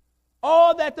feasts,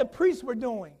 all that the priests were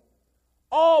doing,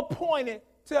 all pointed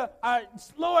to our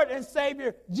Lord and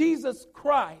Savior, Jesus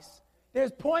Christ.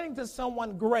 There's pointing to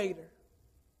someone greater.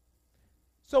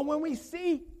 So when we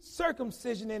see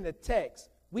circumcision in the text,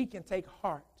 we can take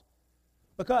heart.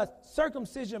 Because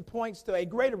circumcision points to a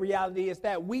greater reality, is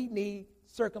that we need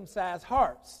circumcised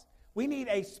hearts. We need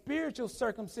a spiritual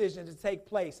circumcision to take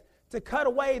place, to cut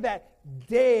away that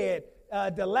dead,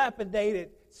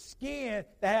 dilapidated skin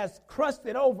that has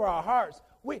crusted over our hearts.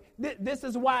 This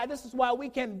is why we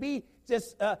can be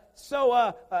just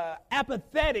so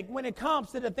apathetic when it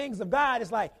comes to the things of God.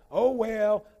 It's like, oh,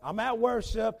 well, I'm at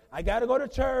worship. I got to go to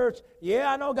church.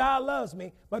 Yeah, I know God loves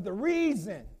me. But the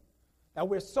reason that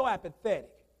we're so apathetic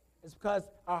is because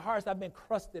our hearts have been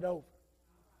crusted over.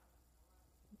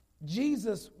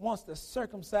 Jesus wants to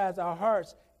circumcise our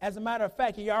hearts. As a matter of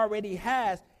fact, he already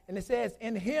has. And it says,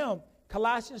 in him,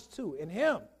 Colossians 2, in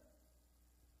him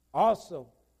also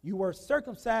you were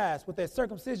circumcised with a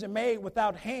circumcision made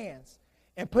without hands,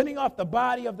 and putting off the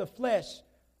body of the flesh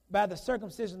by the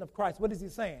circumcision of Christ. What is he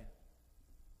saying?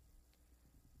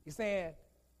 He's saying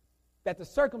that the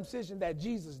circumcision that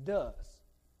Jesus does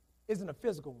isn't a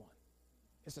physical one.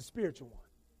 It's a spiritual one.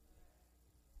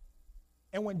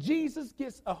 And when Jesus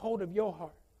gets a hold of your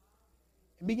heart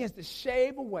and begins to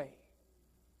shave away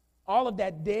all of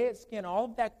that dead skin, all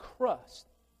of that crust,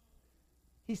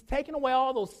 he's taking away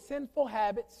all those sinful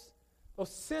habits,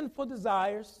 those sinful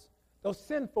desires, those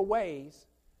sinful ways.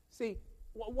 See,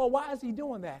 well, why is he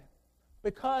doing that?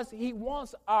 Because he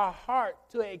wants our heart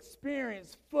to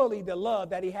experience fully the love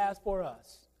that he has for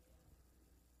us.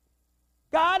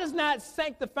 God is not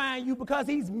sanctifying you because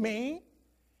he's mean.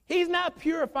 He's not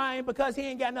purifying because he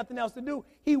ain't got nothing else to do.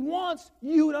 He wants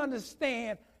you to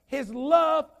understand his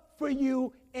love for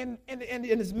you in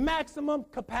his maximum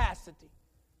capacity.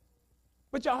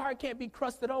 But your heart can't be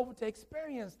crusted over to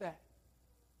experience that.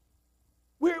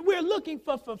 We're looking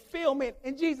for fulfillment,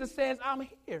 and Jesus says, I'm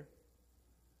here.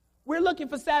 We're looking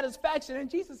for satisfaction, and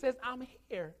Jesus says, I'm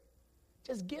here.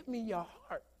 Just give me your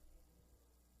heart.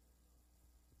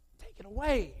 Take it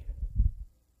away.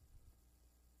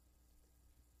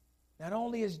 Not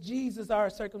only is Jesus our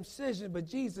circumcision, but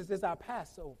Jesus is our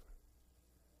Passover.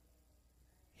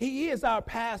 He is our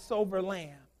Passover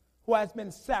lamb who has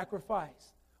been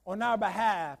sacrificed on our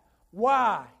behalf.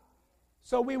 Why?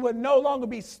 So we would no longer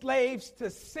be slaves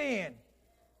to sin.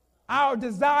 Our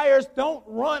desires don't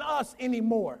run us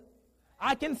anymore.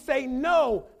 I can say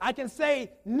no. I can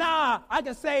say nah. I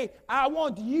can say I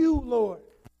want you, Lord.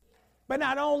 But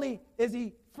not only is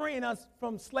he freeing us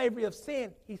from slavery of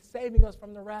sin, he's saving us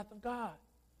from the wrath of God.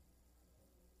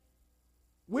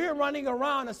 We're running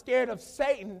around and scared of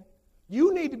Satan.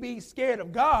 You need to be scared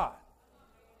of God.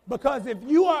 Because if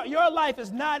your life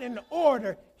is not in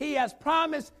order, he has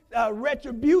promised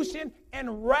retribution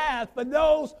and wrath for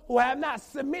those who have not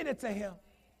submitted to him.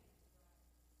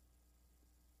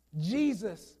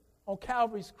 Jesus on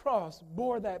Calvary's cross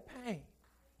bore that pain.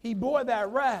 He bore that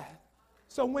wrath.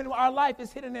 So when our life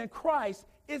is hidden in Christ,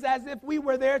 it's as if we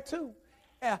were there too.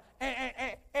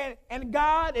 And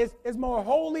God is more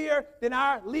holier than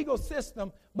our legal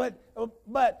system. But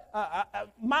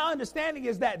my understanding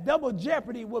is that double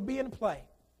jeopardy will be in play.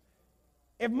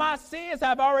 If my sins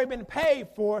have already been paid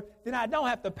for, then I don't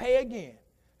have to pay again.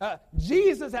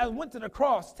 Jesus has went to the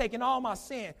cross, taking all my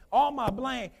sin, all my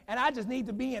blame, and I just need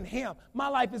to be in him. My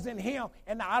life is in him,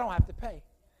 and now I don't have to pay.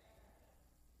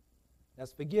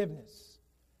 That's forgiveness.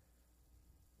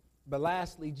 But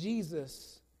lastly,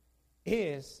 Jesus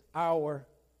is our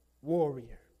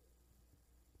warrior.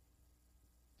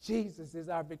 Jesus is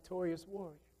our victorious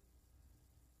warrior.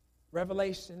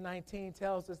 Revelation 19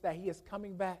 tells us that he is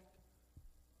coming back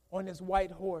on his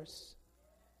white horse,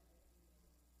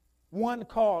 one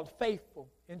called faithful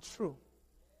and true.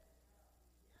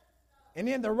 And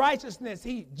in the righteousness,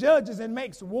 he judges and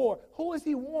makes war. Who is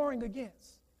he warring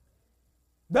against?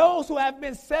 Those who have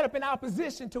been set up in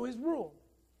opposition to his rule.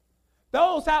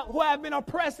 Those who have been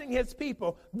oppressing his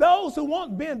people. Those who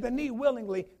won't bend the knee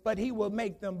willingly, but he will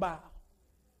make them bow.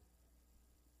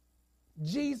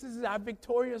 Jesus is our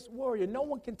victorious warrior. No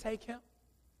one can take him.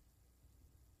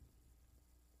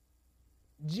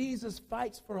 Jesus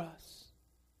fights for us.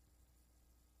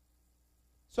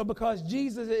 So because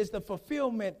Jesus is the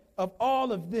fulfillment of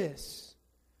all of this,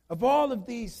 of all of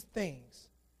these things,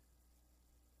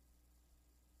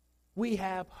 we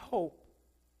have hope.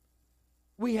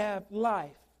 We have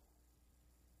life.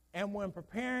 And when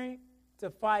preparing to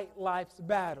fight life's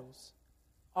battles,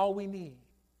 all we need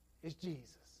is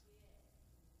Jesus.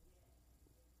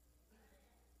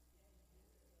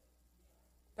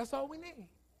 That's all we need.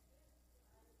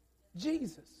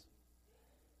 Jesus.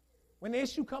 When the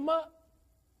issue come up,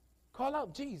 call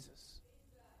out Jesus.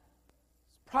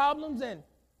 Problems and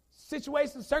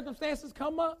situations, circumstances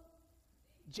come up,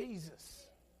 Jesus.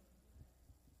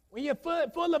 When you're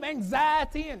full of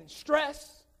anxiety and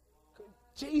stress,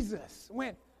 Jesus.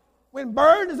 When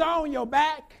burdens are on your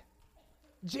back,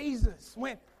 Jesus.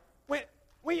 When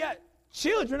your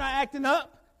children are acting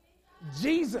up,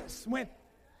 Jesus. When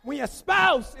your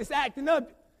spouse is acting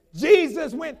up,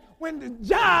 Jesus. When the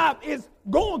job is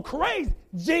going crazy,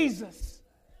 Jesus.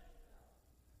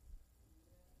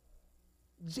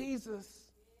 Jesus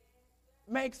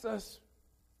makes us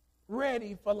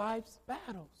ready for life's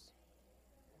battles.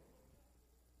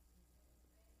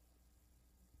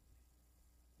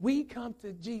 We come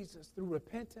to Jesus through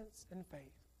repentance and faith.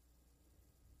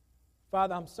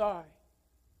 Father, I'm sorry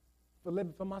for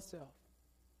living for myself,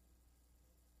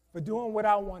 for doing what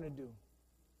I want to do,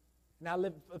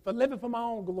 and for living for my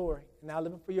own glory, and now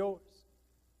living for yours.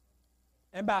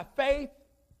 And by faith,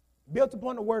 built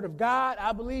upon the word of God,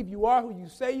 I believe you are who you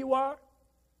say you are.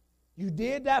 You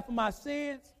did that for my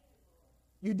sins.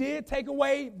 You did take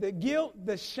away the guilt,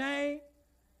 the shame.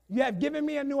 You have given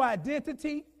me a new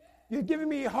identity. You've given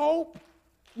me hope.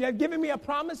 You have given me a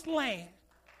promised land.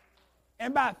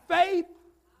 And by faith,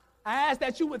 I ask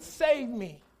that you would save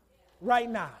me right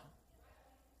now.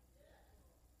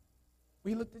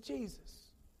 We look to Jesus.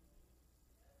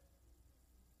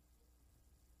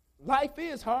 Life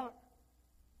is hard.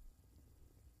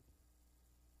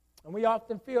 And we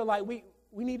often feel like we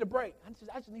need a break.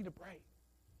 I just need a break.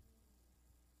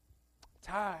 I'm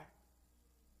tired.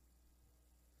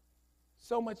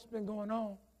 So much has been going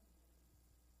on.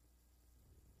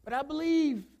 But I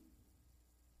believe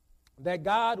that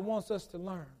God wants us to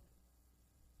learn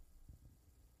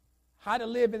how to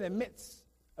live in the midst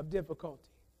of difficulty.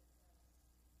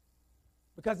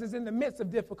 Because it's in the midst of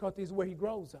difficulties where he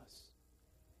grows us,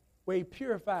 where he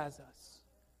purifies us,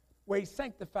 where he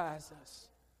sanctifies us,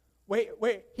 where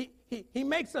he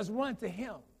makes us run to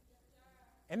him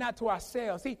and not to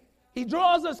ourselves. He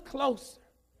draws us closer.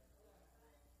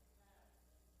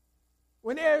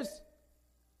 When there's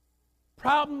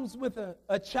problems with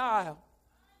a child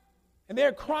and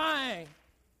they're crying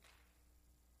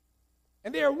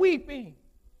and they're weeping,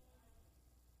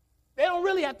 they don't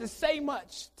really have to say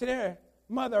much to their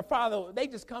mother or father. They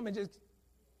just come and just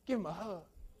give them a hug.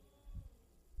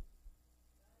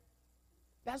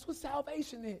 That's what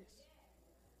salvation is.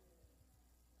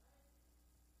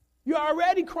 You're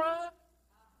already crying.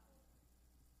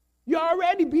 You're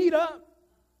already beat up.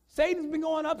 Satan's been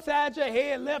going upside your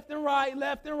head, left and right,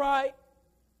 left and right.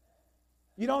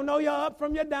 You don't know your up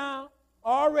from your down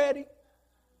already.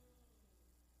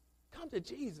 Come to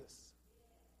Jesus.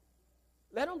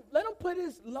 Let him put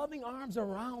his loving arms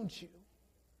around you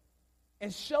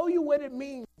and show you what it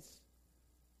means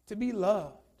to be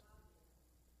loved.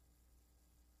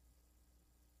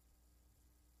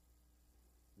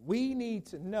 We need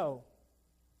to know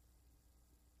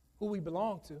who we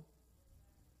belong to.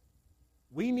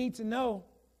 We need to know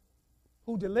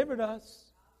who delivered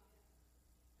us.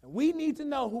 And we need to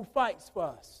know who fights for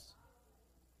us.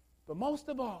 But most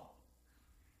of all,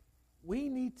 we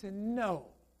need to know,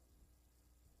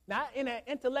 not in an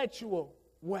intellectual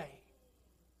way,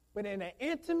 but in an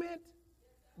intimate,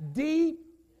 deep,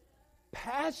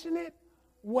 passionate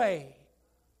way,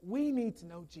 we need to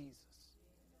know Jesus.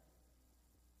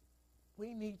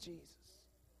 We need Jesus.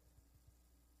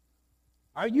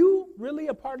 Are you really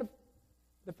a part of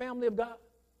the family of God?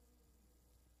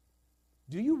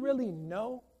 Do you really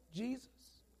know Jesus?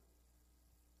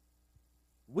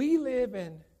 We live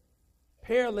in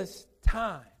perilous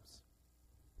times.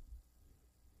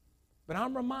 But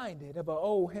I'm reminded of an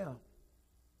old hymn.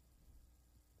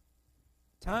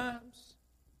 Times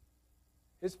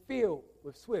is filled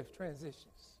with swift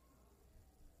transitions.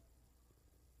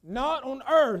 Not on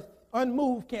earth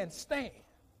unmoved can stand.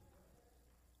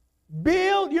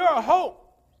 Build your hope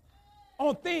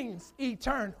on things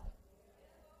eternal.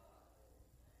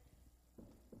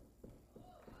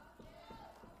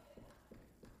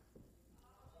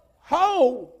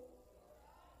 Hold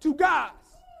to God's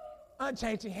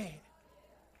unchanging hand.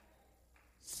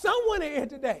 Someone here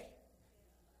today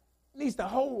needs to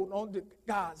hold on to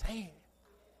God's hand.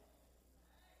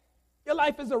 Your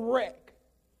life is a wreck.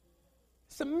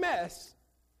 It's a mess.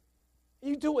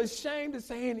 You're too ashamed to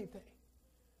say anything.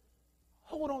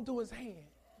 Hold on to his hand.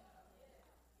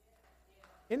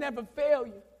 It never fail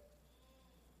you.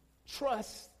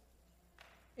 Trust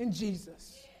in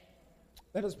Jesus.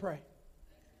 Let us pray.